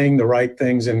are saying the right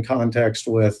things in context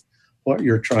with what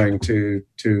you're trying to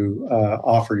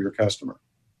offer your customer.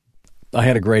 I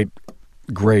had a great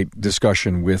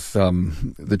discussion with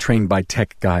the Trained by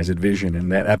Tech guys at Vision,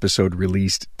 and that episode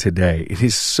released today. It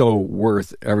is so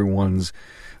worth everyone's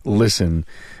listen.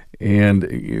 And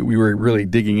we were really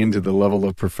digging into the level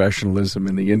of professionalism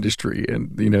in the industry.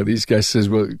 And, these guys says,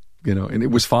 well, and it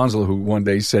was Fonzel who one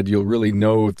day said, you'll really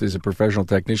know if there's a professional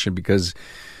technician because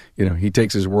he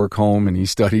takes his work home and he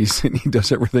studies and he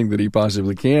does everything that he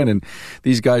possibly can. And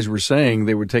these guys were saying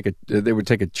they would take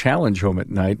a challenge home at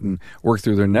night and work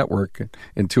through their network at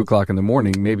 2:00 in the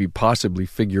morning, maybe possibly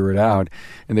figure it out.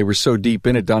 And they were so deep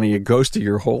in it, Donnie, it goes to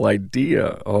your whole idea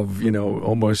of,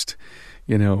 almost,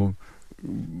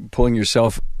 pulling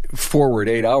yourself forward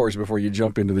 8 hours before you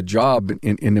jump into the job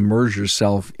and immerse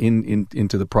yourself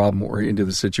into the problem or into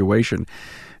the situation.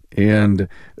 And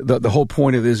the whole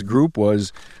point of this group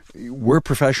was, we're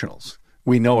professionals.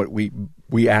 We know it.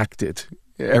 We act it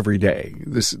every day.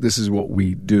 This is what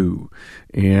we do.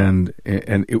 And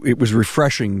it was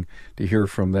refreshing to hear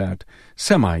from that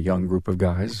semi-young group of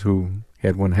guys who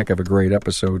had one heck of a great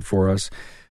episode for us.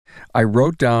 I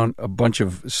wrote down a bunch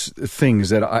of things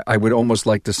that I would almost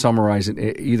like to summarize and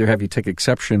either have you take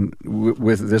exception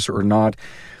with this or not.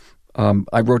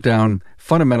 I wrote down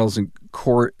fundamentals and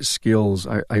core skills.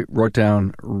 I wrote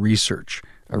down research.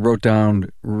 I wrote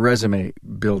down resume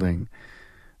building.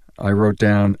 I wrote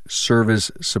down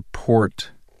service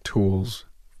support tools,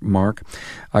 Mark.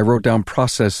 I wrote down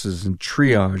processes and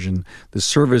triage and the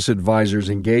service advisor's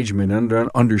engagement and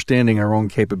understanding our own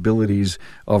capabilities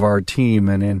of our team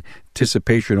and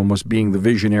anticipation, almost being the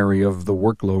visionary of the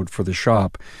workload for the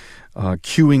shop.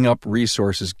 Queuing up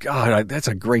resources. God, that's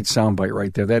a great soundbite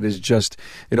right there. That is just,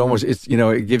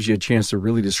 it gives you a chance to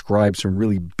really describe some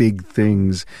really big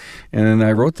things. And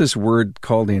I wrote this word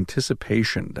called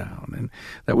anticipation down. And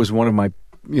that was one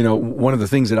of the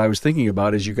things that I was thinking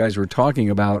about as you guys were talking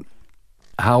about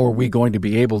how are we going to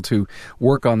be able to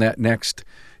work on that next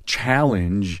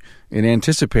challenge and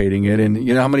anticipating it. And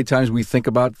how many times we think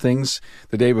about things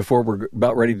the day before we're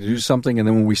about ready to do something, and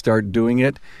then when we start doing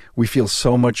it, we feel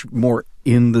so much more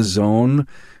in the zone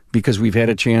because we've had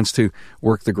a chance to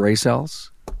work the gray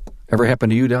cells. Ever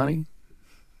happened to you, Donnie?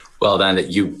 Well, Don,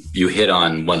 you hit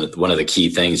on one of the key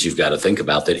things you've got to think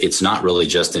about, that it's not really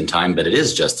just in time, but it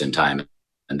is just in time.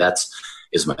 And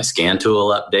is my scan tool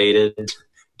updated?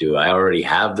 Do I already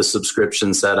have the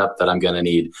subscription set up that I'm going to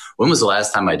need? When was the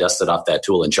last time I dusted off that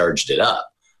tool and charged it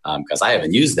up? Because I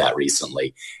haven't used that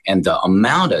recently. And the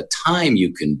amount of time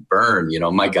you can burn,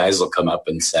 my guys will come up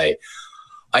and say,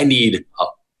 I need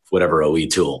whatever OE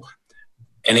tool,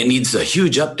 and it needs a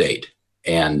huge update.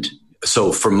 And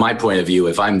so from my point of view,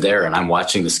 if I'm there and I'm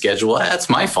watching the schedule, that's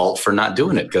my fault for not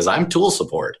doing it because I'm tool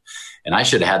support. And I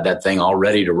should have had that thing all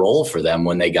ready to roll for them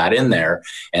when they got in there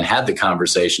and had the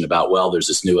conversation about, well, there's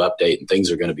this new update and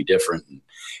things are going to be different.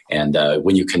 And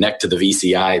when you connect to the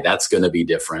VCI, that's going to be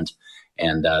different.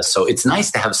 And so it's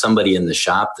nice to have somebody in the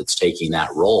shop that's taking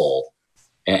that role.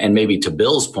 And maybe to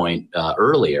Bill's point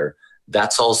earlier,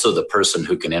 that's also the person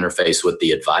who can interface with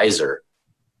the advisor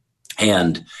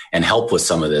and help with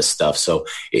some of this stuff. So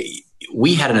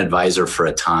we had an advisor for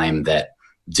a time that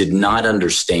did not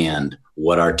understand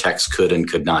what our techs could and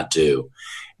could not do,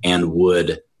 and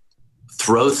would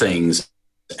throw things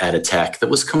at a tech that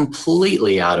was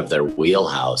completely out of their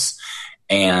wheelhouse.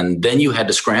 And then you had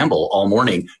to scramble all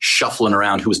morning, shuffling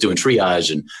around who was doing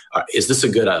triage and is this a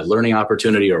good learning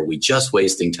opportunity, or are we just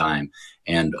wasting time?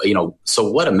 And, so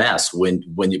what a mess but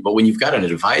when you've got an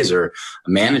advisor, a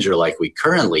manager like we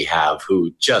currently have,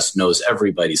 who just knows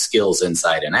everybody's skills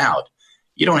inside and out,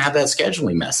 you don't have that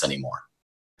scheduling mess anymore.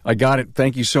 I got it.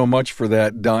 Thank you so much for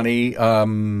that, Donnie.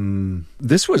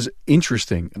 This was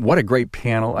interesting. What a great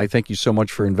panel. I thank you so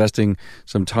much for investing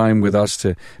some time with us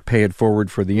to pay it forward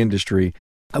for the industry.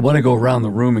 I want to go around the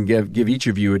room and give each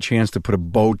of you a chance to put a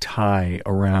bow tie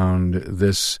around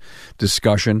this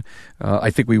discussion. I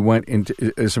think we went into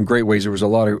some great ways. There was a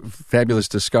lot of fabulous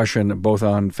discussion both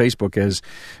on Facebook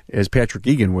as Patrick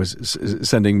Egan was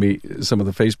sending me some of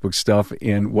the Facebook stuff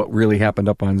and what really happened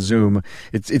up on Zoom.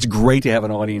 It's great to have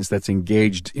an audience that's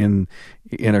engaged in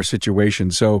our situation.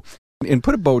 So, and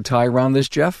put a bow tie around this,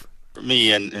 Jeff. For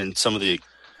me and some of the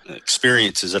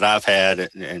experiences that I've had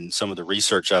and some of the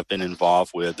research I've been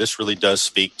involved with, this really does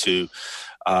speak to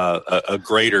a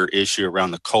greater issue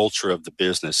around the culture of the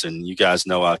business. And you guys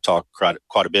know I talk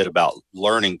quite a bit about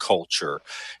learning culture,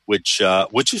 which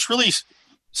is really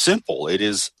simple. It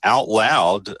is out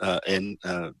loud and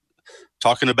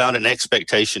talking about an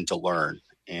expectation to learn.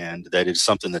 And that is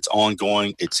something that's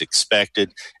ongoing, it's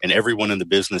expected, and everyone in the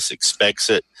business expects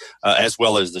it, as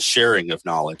well as the sharing of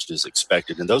knowledge is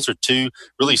expected. And those are two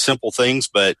really simple things,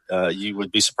 but you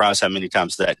would be surprised how many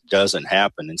times that doesn't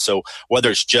happen. And so whether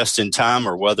it's just in time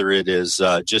or whether it is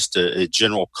just a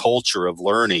general culture of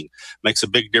learning makes a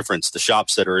big difference. The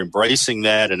shops that are embracing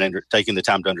that and taking the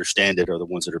time to understand it are the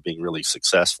ones that are being really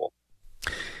successful.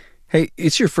 Hey,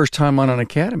 it's your first time on an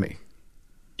academy.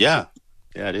 Yeah.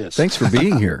 Yeah, it is. Thanks for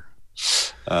being here.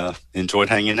 Enjoyed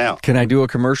hanging out. Can I do a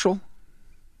commercial?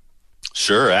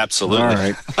 Sure, absolutely. All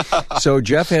right. So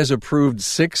Jeff has approved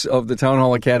 6 of the Town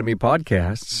Hall Academy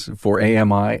podcasts for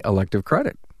AMI elective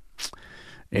credit.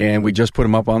 And we just put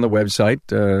them up on the website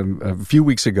a few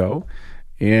weeks ago.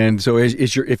 And so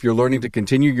if you're learning to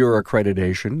continue your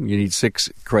accreditation, you need 6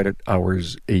 credit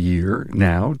hours a year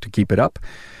now to keep it up.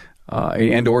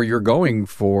 And or you're going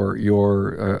for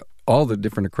your all the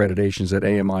different accreditations that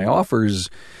AMI offers.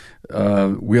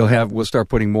 We'll start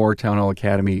putting more Town Hall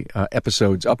Academy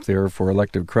episodes up there for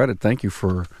elective credit. Thank you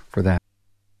for that.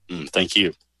 Thank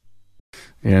you.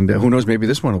 And who knows, maybe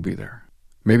this one will be there.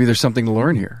 Maybe there's something to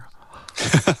learn here.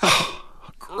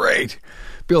 Great.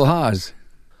 Bill Haas.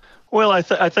 Well, I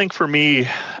think for me,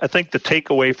 I think the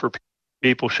takeaway for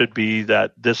people should be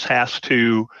that this has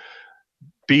to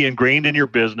be ingrained in your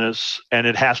business, and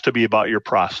it has to be about your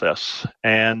process.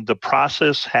 And the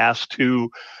process has to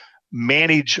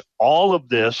manage all of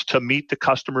this to meet the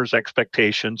customer's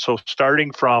expectations. So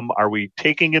starting from, are we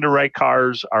taking in the right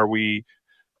cars? Are we,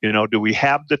 do we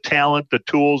have the talent, the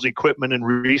tools, equipment, and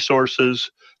resources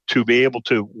to be able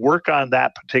to work on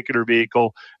that particular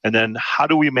vehicle? And then how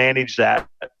do we manage that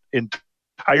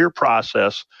entire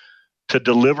process to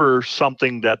deliver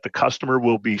something that the customer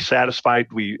will be satisfied?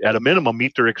 We, at a minimum,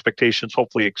 meet their expectations,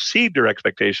 hopefully exceed their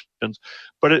expectations.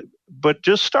 But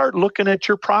just start looking at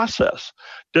your process.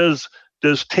 Does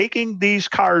taking these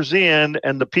cars in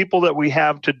and the people that we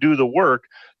have to do the work,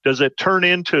 does it turn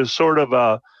into sort of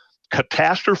a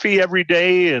catastrophe every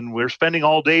day and we're spending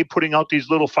all day putting out these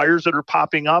little fires that are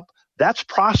popping up? That's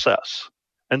process.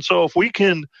 And so if we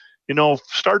can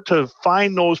start to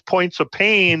find those points of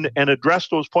pain and address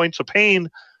those points of pain,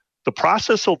 the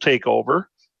process will take over.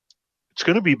 It's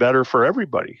going to be better for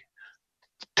everybody.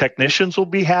 Technicians will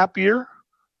be happier.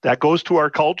 That goes to our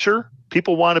culture.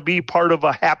 People want to be part of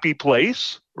a happy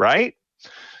place, right?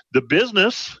 The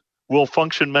business will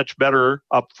function much better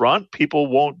up front. People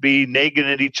won't be nagging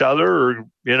at each other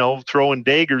or, throwing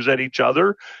daggers at each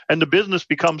other. And the business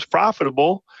becomes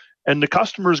profitable. And the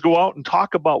customers go out and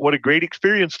talk about what a great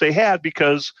experience they had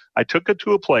because I took it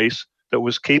to a place that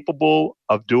was capable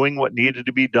of doing what needed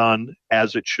to be done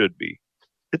as it should be.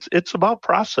 It's about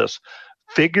process.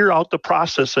 Figure out the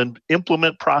process and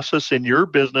implement process in your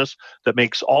business that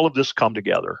makes all of this come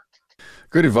together.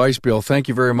 Good advice, Bill. Thank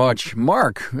you very much.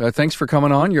 Mark, thanks for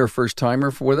coming on. You're a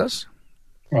first-timer with us.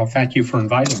 Well, thank you for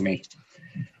inviting me.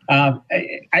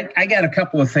 I got a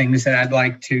couple of things that I'd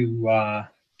like to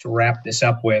wrap this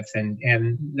up with.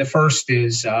 And the first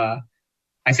is I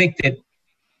think that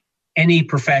any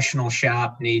professional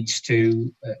shop needs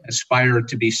to aspire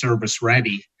to be service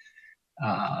ready.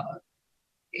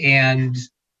 And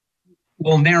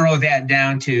we'll narrow that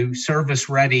down to service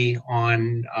ready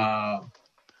on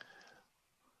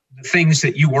the things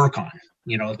that you work on,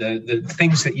 the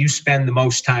things that you spend the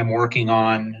most time working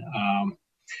on.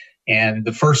 And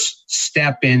the first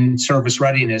step in service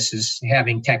readiness is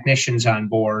having technicians on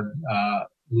board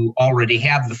who already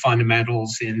have the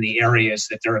fundamentals in the areas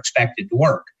that they're expected to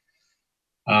work.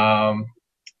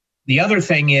 The other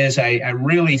thing is I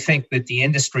really think that the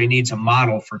industry needs a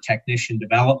model for technician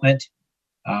development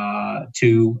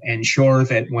to ensure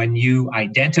that when you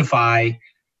identify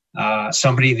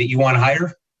somebody that you want to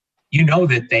hire,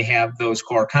 that they have those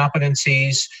core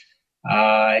competencies,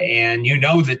 and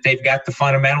that they've got the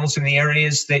fundamentals in the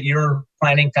areas that you're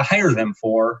planning to hire them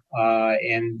for,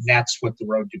 and that's what the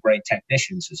Road to Great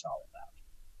Technicians is all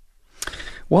about.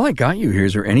 Well, I got you here.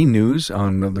 Is there any news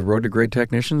on the Road to Great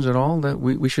Technicians at all that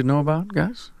we should know about,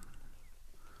 guys?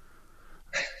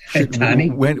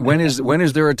 When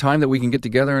is there a time that we can get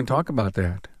together and talk about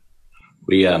that?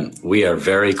 We are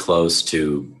very close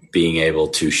to being able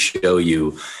to show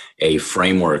you a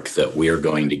framework that we are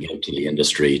going to give to the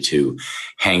industry to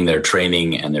hang their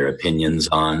training and their opinions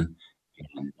on.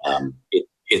 And,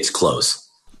 it's close.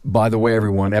 By the way,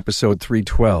 everyone, episode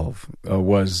 312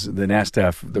 was the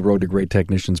NASTAF, the Road to Great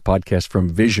Technicians podcast from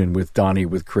Vision with Donnie,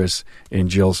 with Chris, and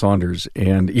Jill Saunders.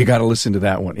 And you got to listen to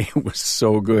that one. It was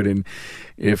so good. And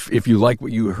if you like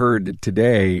what you heard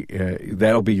today,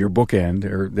 that'll be your bookend,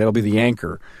 or that'll be the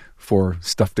anchor for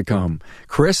stuff to come.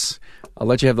 Chris, I'll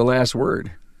let you have the last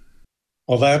word.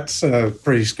 Well, that's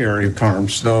pretty scary, Carm.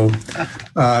 So,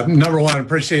 number one,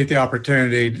 appreciate the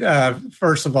opportunity.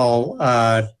 First of all,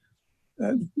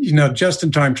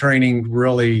 just-in-time training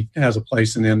really has a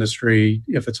place in the industry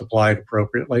if it's applied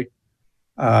appropriately.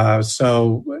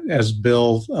 So, as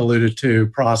Bill alluded to,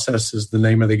 process is the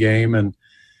name of the game. And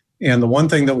the one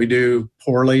thing that we do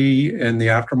poorly in the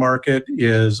aftermarket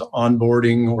is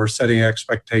onboarding or setting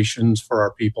expectations for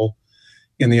our people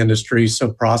in the industry.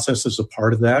 So process is a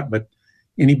part of that. But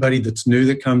anybody that's new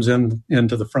that comes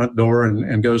into the front door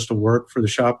and goes to work for the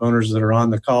shop owners that are on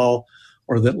the call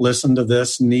or that listen to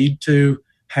this need to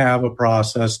have a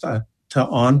process to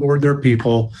onboard their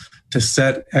people, to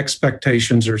set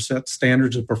expectations or set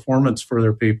standards of performance for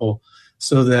their people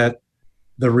so that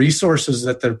the resources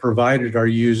that they're provided are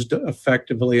used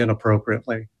effectively and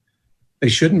appropriately. They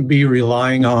shouldn't be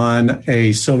relying on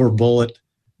a silver bullet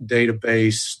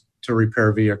database to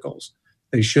repair vehicles.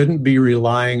 They shouldn't be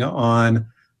relying on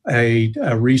a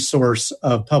resource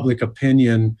of public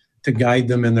opinion to guide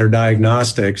them in their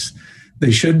diagnostics.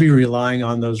 They should be relying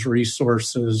on those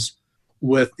resources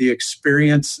with the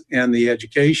experience and the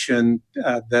education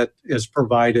that is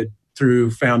provided through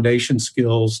foundation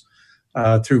skills,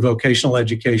 through vocational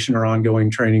education or ongoing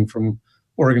training from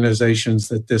organizations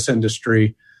that this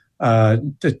industry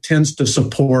tends to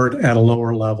support at a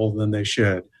lower level than they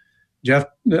should. Jeff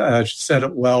said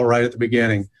it well right at the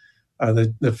beginning.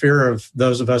 The fear of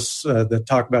those of us that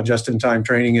talk about just-in-time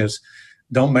training is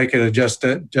don't make it just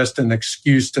an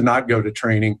excuse to not go to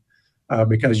training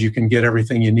because you can get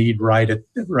everything you need right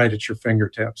at your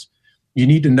fingertips. You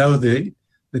need to know the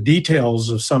details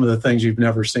of some of the things you've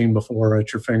never seen before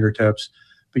at your fingertips,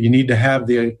 but you need to have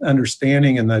the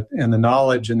understanding and the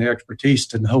knowledge and the expertise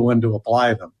to know when to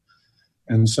apply them.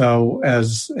 And so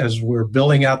as we're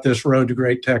building out this Road to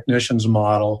Great Technicians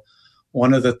model,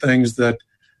 one of the things that,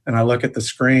 and I look at the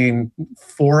screen,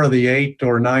 4 of the 8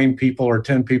 or 9 people or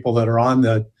 10 people that are on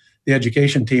the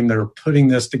education team that are putting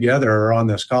this together are on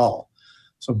this call.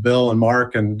 So Bill and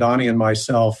Mark and Donnie and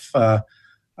myself,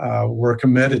 we're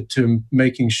committed to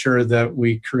making sure that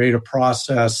we create a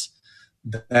process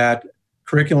that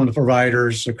curriculum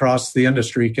providers across the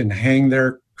industry can hang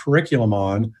their curriculum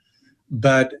on.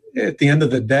 But at the end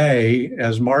of the day,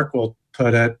 as Mark will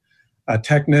put it, a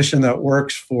technician that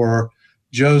works for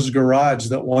Joe's Garage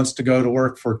that wants to go to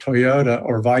work for Toyota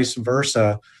or vice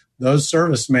versa, those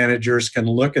service managers can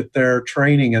look at their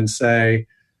training and say,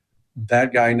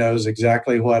 that guy knows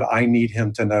exactly what I need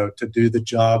him to know to do the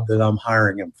job that I'm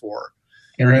hiring him for.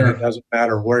 And it doesn't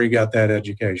matter where you got that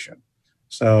education.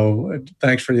 So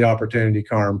thanks for the opportunity,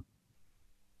 Carm.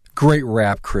 Great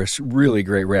wrap, Chris. Really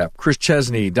great wrap. Chris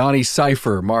Chesney, Donnie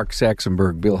Cipher, Mark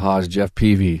Saxenberg, Bill Haas, Jeff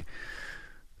Peavy.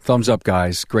 Thumbs up,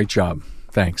 guys. Great job.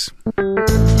 Thanks.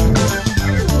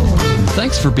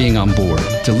 Thanks for being on board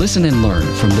to listen and learn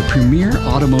from the premier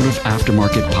automotive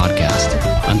aftermarket podcast.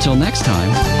 Until next time,